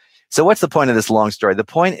together. So what's the point of this long story? The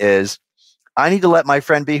point is, I need to let my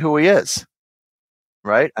friend be who he is.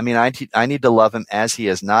 Right? I mean, I need to love him as he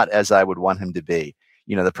is, not as I would want him to be.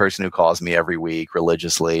 The person who calls me every week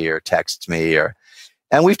religiously or texts me,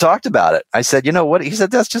 and we've talked about it. I said, you know what? He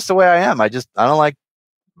said, that's just the way I am. I don't like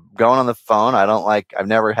going on the phone. I've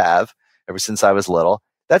never have ever since I was little.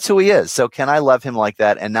 That's who he is. So can I love him like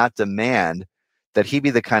that and not demand that he be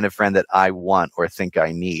the kind of friend that I want or think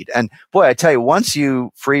I need? And boy, I tell you, once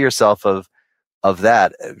you free yourself of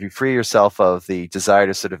that, if you free yourself of the desire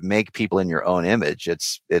to sort of make people in your own image,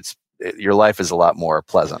 your life is a lot more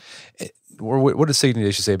pleasant. What does St.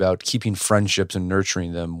 Ignatius say about keeping friendships and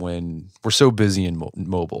nurturing them when we're so busy and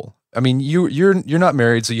mobile? I mean, you're not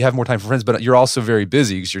married, so you have more time for friends, but you're also very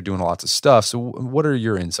busy because you're doing lots of stuff. So what are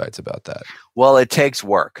your insights about that? Well, it takes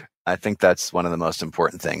work. I think that's one of the most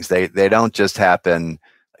important things. They don't just happen.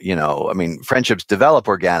 Friendships develop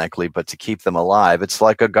organically, but to keep them alive, it's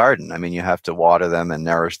like a garden. I mean, you have to water them and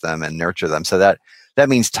nourish them and nurture them. So that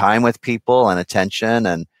means time with people and attention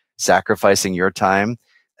and sacrificing your time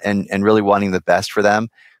and really wanting the best for them.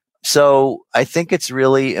 So I think it's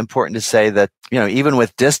really important to say that, even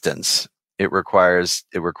with distance, it requires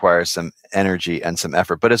some energy and some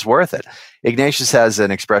effort, but it's worth it. Ignatius has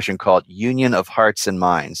an expression called union of hearts and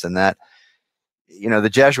minds, and that, the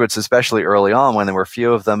Jesuits, especially early on, when there were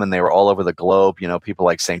few of them and they were all over the globe, people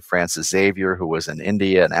like St. Francis Xavier, who was in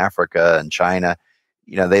India and Africa and China,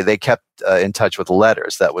 they kept in touch with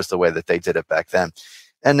letters. That was the way that they did it back then.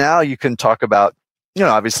 And now you can talk about,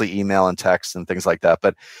 obviously email and text and things like that,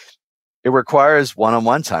 but it requires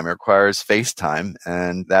one-on-one time. It requires FaceTime,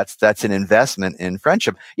 and that's an investment in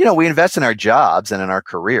friendship. We invest in our jobs and in our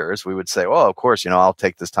careers. We would say, well, of course, I'll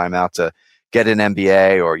take this time out to get an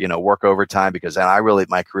MBA or, work overtime because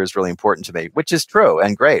my career is really important to me, which is true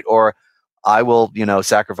and great. Or I will,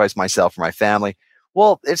 sacrifice myself for my family.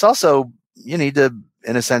 Well, it's also, you need to,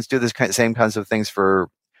 in a sense, do this same kinds of things for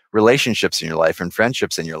relationships in your life and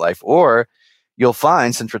friendships in your life. Or you'll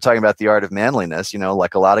find, since we're talking about the art of manliness,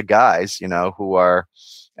 like a lot of guys, who are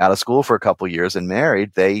out of school for a couple of years and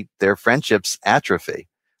married, their friendships atrophy.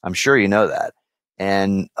 I'm sure you know that.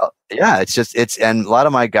 And and a lot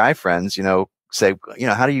of my guy friends, say,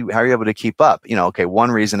 how are you able to keep up? Okay,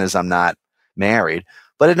 one reason is I'm not married,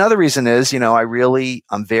 but another reason is,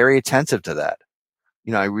 I'm very attentive to that.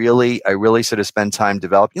 I really sort of spend time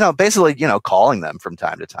developing, basically, calling them from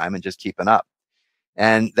time to time and just keeping up.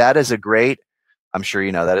 And that is I'm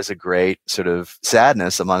sure that is a great sort of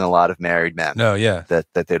sadness among a lot of married men. No, yeah. That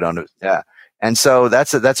they don't, yeah. And so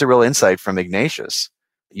that's a real insight from Ignatius.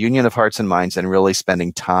 Union of hearts and minds, and really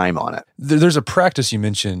spending time on it. There's a practice you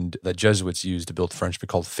mentioned that Jesuits use to build friendship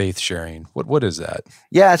called faith sharing. What is that?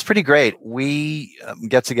 Yeah, it's pretty great. We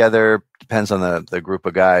get together, depends on the group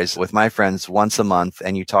of guys, with my friends once a month,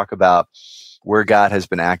 and you talk about where God has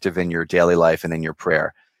been active in your daily life and in your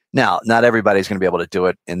prayer. Now, not everybody's going to be able to do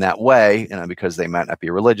it in that way, because they might not be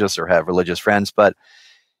religious or have religious friends, but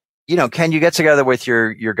can you get together with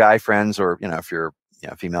your guy friends, or if you're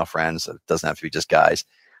female friends, it doesn't have to be just guys,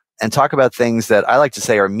 and talk about things that I like to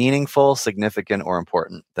say are meaningful, significant, or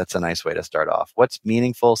important. That's a nice way to start off. What's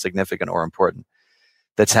meaningful, significant, or important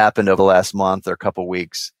that's happened over the last month or couple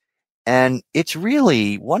weeks? And it's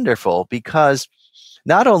really wonderful because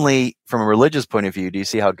not only from a religious point of view do you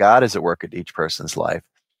see how God is at work in each person's life,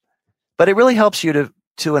 but it really helps you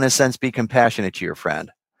to in a sense, be compassionate to your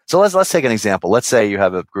friend. So let's take an example. Let's say you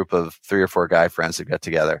have a group of 3 or 4 guy friends who get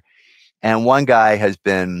together, and one guy has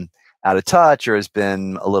been out of touch or has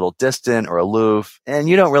been a little distant or aloof, and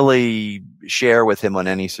you don't really share with him on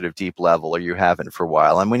any sort of deep level, or you haven't for a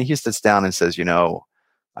while. And when he sits down and says,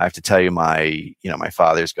 I have to tell you my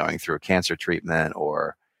father's going through a cancer treatment,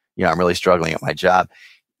 or, I'm really struggling at my job,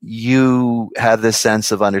 you have this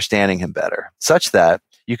sense of understanding him better, such that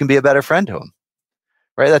you can be a better friend to him,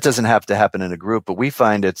 right? That doesn't have to happen in a group, but we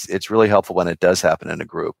find it's really helpful when it does happen in a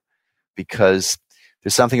group, because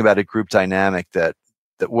there's something about a group dynamic that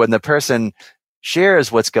when the person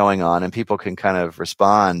shares what's going on and people can kind of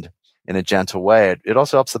respond in a gentle way, it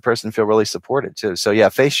also helps the person feel really supported too. So yeah,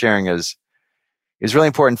 faith sharing is really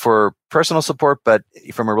important for personal support, but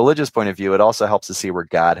from a religious point of view, it also helps to see where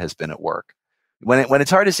God has been at work. when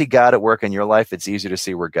it's hard to see God at work in your life, it's easier to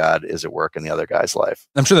see where God is at work in the other guy's life.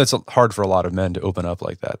 I'm sure that's hard for a lot of men to open up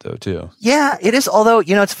like that, though, too. Yeah, it is. Although,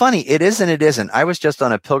 it's funny. It is and it isn't. I was just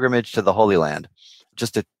on a pilgrimage to the Holy Land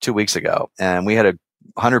just 2 weeks ago, and we had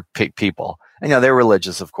 100 people. And, they're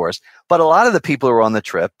religious, of course. But a lot of the people who were on the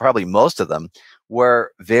trip, probably most of them,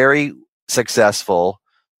 were very successful,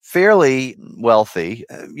 fairly wealthy,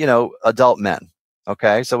 adult men.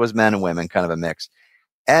 Okay. So it was men and women, kind of a mix.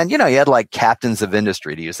 And, you had like captains of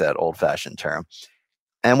industry, to use that old fashioned term.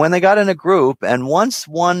 And when they got in a group, and once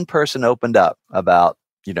one person opened up about,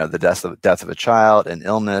 the death of a child, an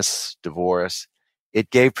illness, divorce,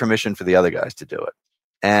 it gave permission for the other guys to do it.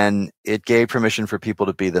 And it gave permission for people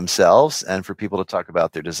to be themselves and for people to talk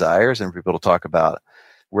about their desires and for people to talk about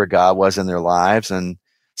where God was in their lives. And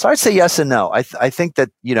so I'd say yes and no. I think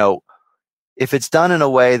that, if it's done in a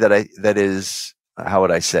way that is, how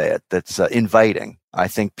would I say it? That's inviting. I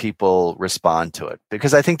think people respond to it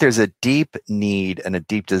because I think there's a deep need and a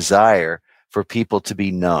deep desire for people to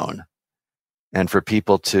be known and for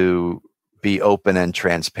people to be open and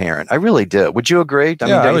transparent. I really do. Would you agree? I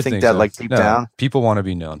mean, don't you think that, so. Like deep down, people want to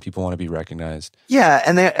be known. People want to be recognized. Yeah,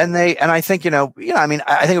 and I think I mean,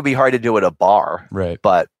 I think it would be hard to do at a bar, right?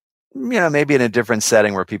 But maybe in a different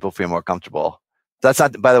setting where people feel more comfortable. That's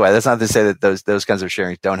not, by the way, that's not to say that those kinds of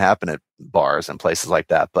sharings don't happen at bars and places like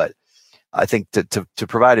that. But I think to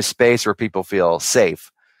provide a space where people feel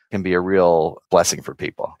safe can be a real blessing for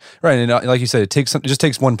people. Right. And like you said, it just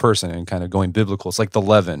takes one person and kind of going biblical. It's like the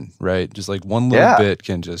leaven, right? Just like one little bit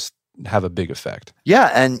can just have a big effect.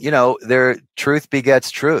 Yeah. And, their truth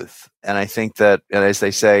begets truth. And I think that, and as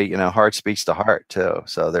they say, heart speaks to heart too.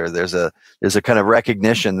 So there's a kind of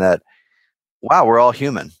recognition that, wow, we're all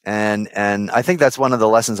human. And I think that's one of the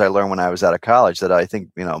lessons I learned when I was out of college, that I think,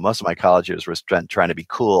 most of my college years was trying to be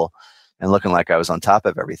cool and looking like I was on top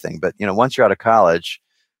of everything. But, once you're out of college,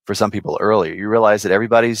 for some people earlier, you realize that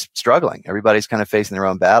everybody's struggling. Everybody's kind of facing their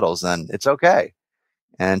own battles, and it's okay.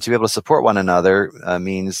 And to be able to support one another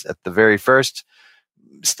means at the very first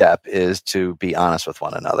step is to be honest with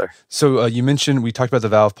one another. So you mentioned, we talked about the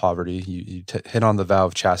vow of poverty. You hit on the vow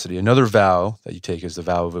of chastity. Another vow that you take is the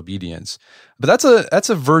vow of obedience. But that's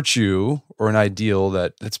a virtue or an ideal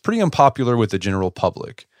that's pretty unpopular with the general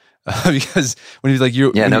public. Because when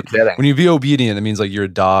you be obedient, it means like you're a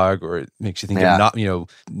dog, or it makes you think of not,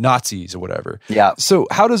 Nazis or whatever. Yeah. So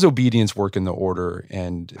how does obedience work in the order,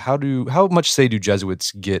 and how much say do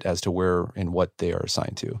Jesuits get as to where and what they are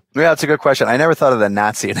assigned to? Yeah, that's a good question. I never thought of the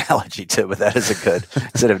Nazi analogy too, but that is a good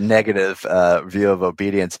sort of negative view of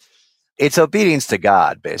obedience. It's obedience to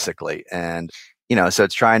God, basically, and so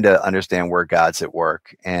it's trying to understand where God's at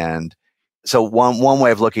work. And so one way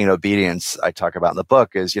of looking at obedience I talk about in the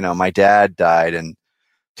book is, my dad died in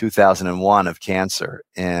 2001 of cancer.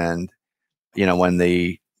 And, when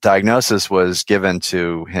the diagnosis was given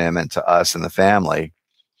to him and to us and the family,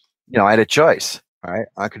 I had a choice, right?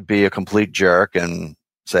 I could be a complete jerk and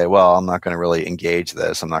say, well, I'm not going to really engage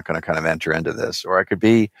this. I'm not going to kind of enter into this. Or I could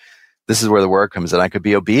be, this is where the word comes in. I could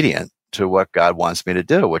be obedient to what God wants me to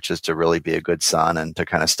do, which is to really be a good son and to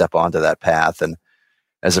kind of step onto that path. And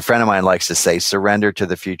as a friend of mine likes to say, surrender to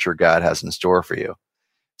the future God has in store for you.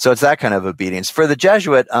 So it's that kind of obedience. For the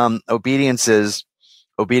Jesuit, obedience is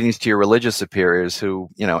obedience to your religious superiors who,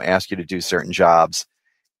 ask you to do certain jobs.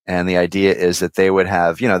 And the idea is that they would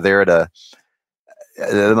have, they're at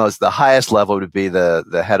the highest level would be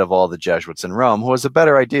the head of all the Jesuits in Rome, who has a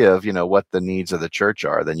better idea of, what the needs of the church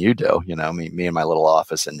are than you do, me and my little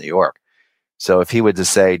office in New York. So if he would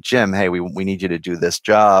just say, Jim, hey, we need you to do this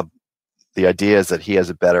job, the idea is that he has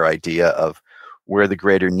a better idea of where the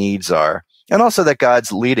greater needs are, and also that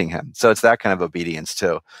God's leading him. So it's that kind of obedience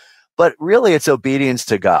too. But really, it's obedience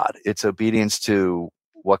to God. It's obedience to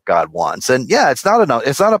what God wants. And yeah, it's not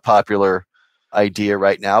a popular idea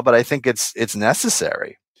right now, but I think it's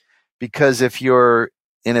necessary, because if you're,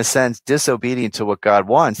 in a sense, disobedient to what God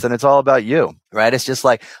wants, then it's all about you, right? It's just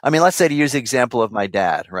like, let's say, to use the example of my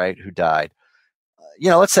dad, right, who died.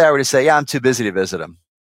 Let's say I were to say, yeah, I'm too busy to visit him.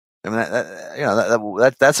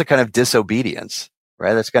 That's a kind of disobedience,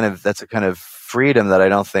 right? That's a kind of freedom that I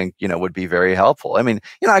don't think, would be very helpful.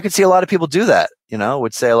 I could see a lot of people do that,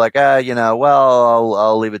 would say like, well,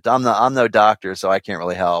 I'll leave it. I'm no doctor, so I can't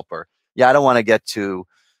really help. Or, yeah, I don't want to get too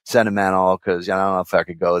sentimental because I don't know if I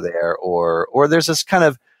could go there. Or there's a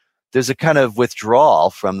kind of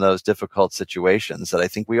withdrawal from those difficult situations that I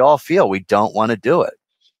think we all feel. We don't want to do it.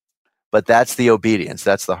 But that's the obedience.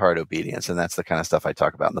 That's the heart obedience. And that's the kind of stuff I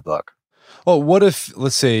talk about in the book. Well, what if,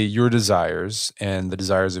 let's say, your desires and the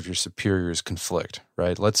desires of your superiors conflict,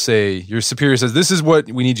 right? Let's say your superior says, this is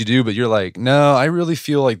what we need you to do, but you're like, no, I really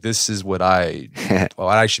feel like this is what I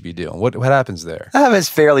should be doing. What happens there? That happens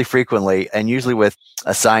fairly frequently, and usually with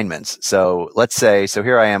assignments. So let's say,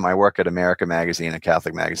 here I am, I work at America Magazine, a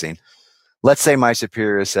Catholic magazine. Let's say my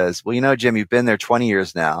superior says, well, Jim, you've been there 20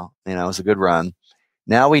 years now. It was a good run.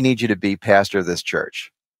 Now we need you to be pastor of this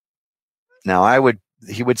church. Now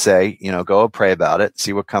he would say, go pray about it,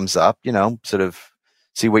 see what comes up, sort of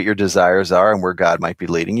see what your desires are and where God might be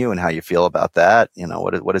leading you and how you feel about that.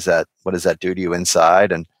 What does that do to you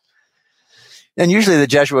inside? And usually the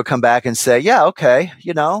Jesuit would come back and say, yeah, okay,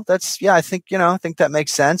 I think that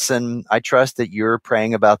makes sense. And I trust that you're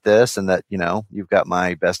praying about this and that, you've got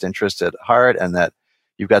my best interest at heart and that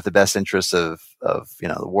you've got the best interests of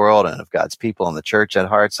the world and of God's people and the church at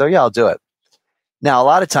heart. So yeah, I'll do it. Now, a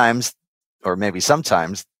lot of times, or maybe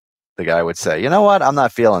sometimes, the guy would say, you know what, I'm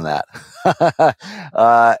not feeling that.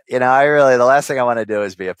 The last thing I want to do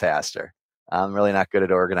is be a pastor. I'm really not good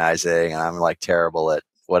at organizing and I'm like terrible at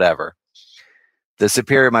whatever. The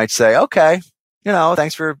superior might say, okay,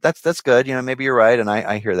 thanks for, that's good. Maybe you're right. And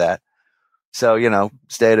I hear that. So,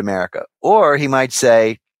 stay at America. Or he might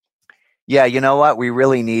say, yeah, you know what? We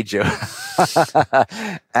really need you.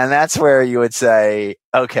 And that's where you would say,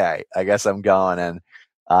 okay, I guess I'm going. And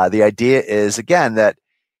the idea is, again, that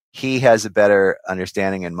he has a better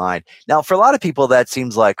understanding in mind. Now, for a lot of people, that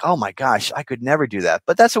seems like, oh my gosh, I could never do that.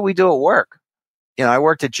 But that's what we do at work. I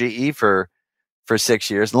worked at GE for 6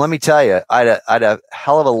 years. And let me tell you, I'd a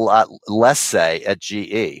hell of a lot less say at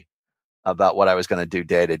GE about what I was going to do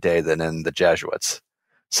day to day than in the Jesuits.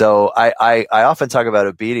 So I often talk about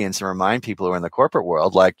obedience and remind people who are in the corporate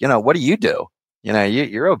world, like, what do?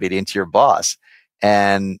 You're obedient to your boss.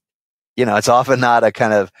 And, it's often not a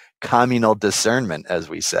kind of communal discernment, as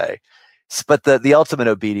we say. But the ultimate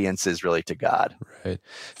obedience is really to God. Right.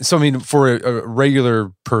 So, for a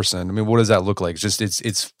regular person, what does that look like?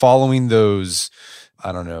 It's following those,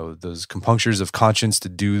 I don't know, those compunctures of conscience to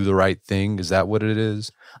do the right thing. Is that what it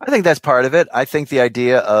is? I think that's part of it. I think the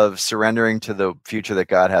idea of surrendering to the future that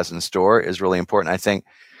God has in store is really important. I think,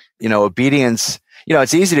 obedience,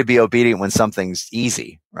 it's easy to be obedient when something's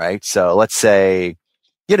easy, right? So let's say,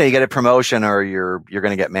 you get a promotion or you're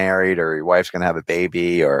going to get married or your wife's going to have a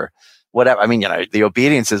baby or whatever. The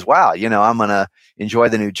obedience is, wow, I'm going to enjoy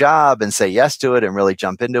the new job and say yes to it and really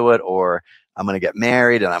jump into it, or I'm going to get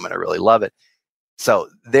married and I'm going to really love it. So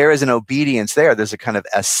there is an obedience there. There's a kind of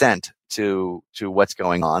assent to what's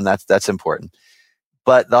going on. That's important.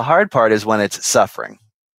 But the hard part is when it's suffering.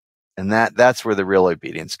 And that's where the real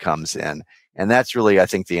obedience comes in. And that's really, I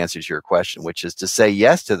think, the answer to your question, which is to say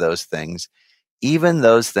yes to those things, even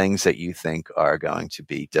those things that you think are going to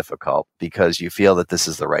be difficult because you feel that this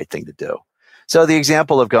is the right thing to do. So the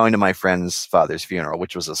example of going to my friend's father's funeral,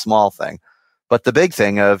 which was a small thing, but the big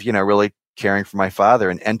thing of, really caring for my father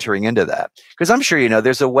and entering into that. Because I'm sure,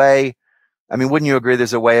 there's a way, wouldn't you agree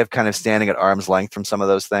there's a way of kind of standing at arm's length from some of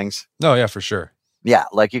those things? No, yeah, for sure. Yeah.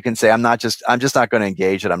 Like you can say, I'm just not going to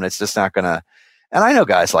engage it. It's just not going to, and I know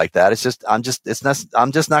guys like that. I'm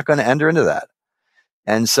just not going to enter into that.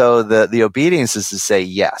 And so the obedience is to say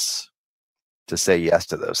yes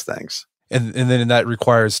to those things. And then that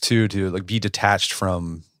requires to be detached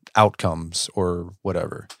from outcomes or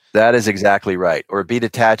whatever. That is exactly right. Or be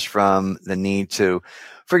detached from the need to,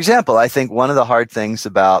 for example, I think one of the hard things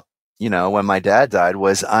about, when my dad died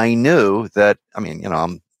was I knew that,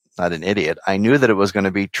 I'm not an idiot. I knew that it was going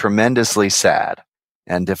to be tremendously sad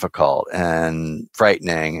and difficult and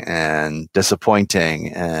frightening and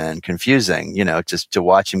disappointing and confusing, just to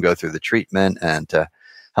watch him go through the treatment and to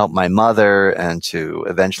help my mother and to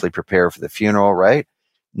eventually prepare for the funeral, right?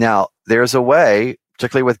 Now, there's a way,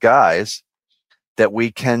 particularly with guys, that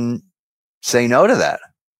we can say no to that,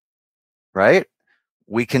 right?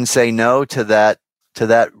 We can say no to that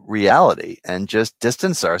reality and just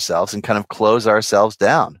distance ourselves and kind of close ourselves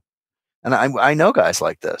down. And I know guys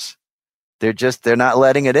like this. They're not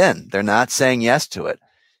letting it in. They're not saying yes to it.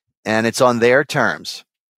 And it's on their terms,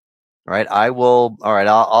 right? All right,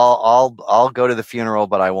 I'll go to the funeral,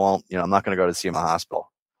 but I won't, I'm not going to go to see him in the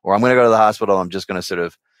hospital, or I'm going to go to the hospital. I'm just going to sort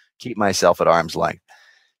of keep myself at arm's length.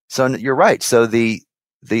 So you're right. So the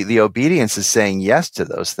obedience is saying yes to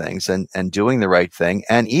those things and doing the right thing.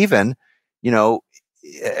 And even,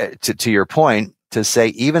 to your point, to say,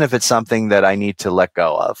 even if it's something that I need to let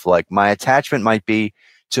go of, like my attachment might be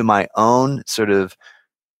to my own sort of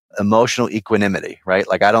emotional equanimity, right?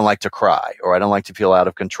 Like I don't like to cry, or I don't like to feel out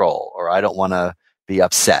of control, or I don't want to be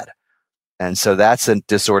upset. And so that's a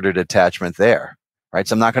disordered attachment there, right?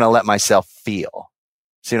 So I'm not going to let myself feel.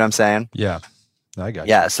 See what I'm saying? Yeah. I got you.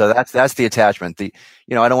 Yeah. So that's the attachment. I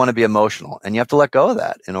don't want to be emotional, and you have to let go of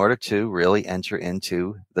that in order to really enter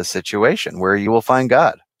into the situation where you will find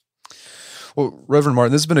God. Well, Reverend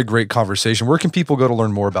Martin, this has been a great conversation. Where can people go to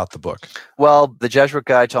learn more about the book? Well, the Jesuit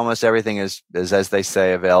Guide to Almost Everything is, as they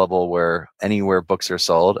say, available anywhere books are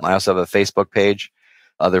sold. I also have a Facebook page,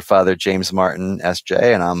 Other Father James Martin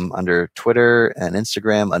SJ, and I'm under Twitter and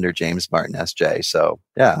Instagram under James Martin SJ. So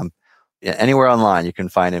anywhere online you can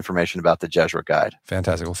find information about the Jesuit Guide.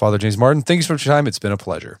 Fantastic. Well, Father James Martin, thank you so much for your time. It's been a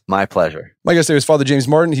pleasure. My pleasure. My guest today is Father James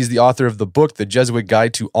Martin. He's the author of the book, The Jesuit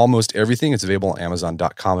Guide to Almost Everything. It's available on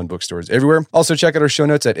Amazon.com and bookstores everywhere. Also, check out our show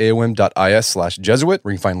notes at aom.is/Jesuit,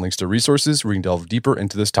 where you can find links to resources where you can delve deeper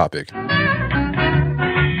into this topic.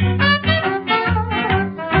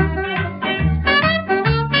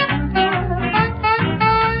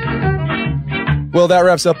 Well, that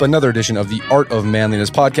wraps up another edition of the Art of Manliness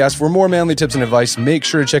podcast. For more manly tips and advice, make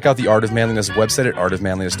sure to check out the Art of Manliness website at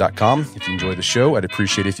artofmanliness.com. If you enjoy the show, I'd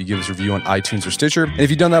appreciate it if you give us a review on iTunes or Stitcher. And if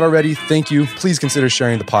you've done that already, thank you. Please consider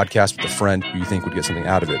sharing the podcast with a friend who you think would get something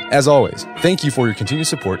out of it. As always, thank you for your continued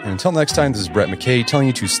support. And until next time, this is Brett McKay telling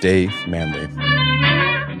you to stay manly.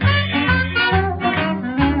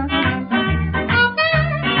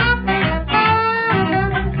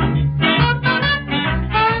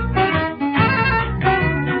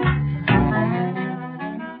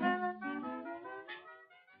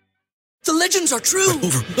 The legends are true.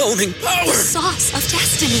 Overwhelming power! The sauce of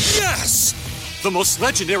destiny. Yes! The most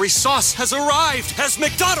legendary sauce has arrived as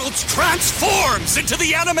McDonald's transforms into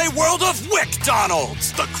the anime world of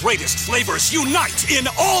WickDonald's. The greatest flavors unite in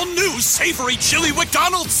all new savory chili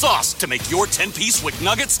McDonald's sauce to make your 10-piece Wick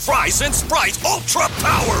Nuggets, fries, and Sprite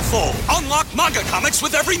ultra-powerful. Unlock manga comics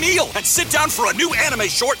with every meal and sit down for a new anime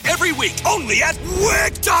short every week only at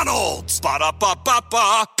WickDonald's.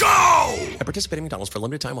 Ba-da-ba-ba-ba, go! At participating McDonald's for a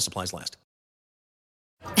limited time while supplies last.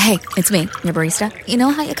 Hey, it's me, your barista. You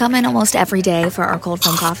know how you come in almost every day for our cold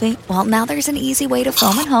foam coffee? Well, now there's an easy way to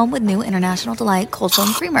foam at home with new International Delight Cold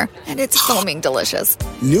Foam Creamer, and it's foaming delicious.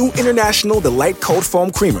 New International Delight Cold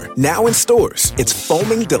Foam Creamer, now in stores. It's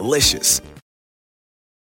foaming delicious.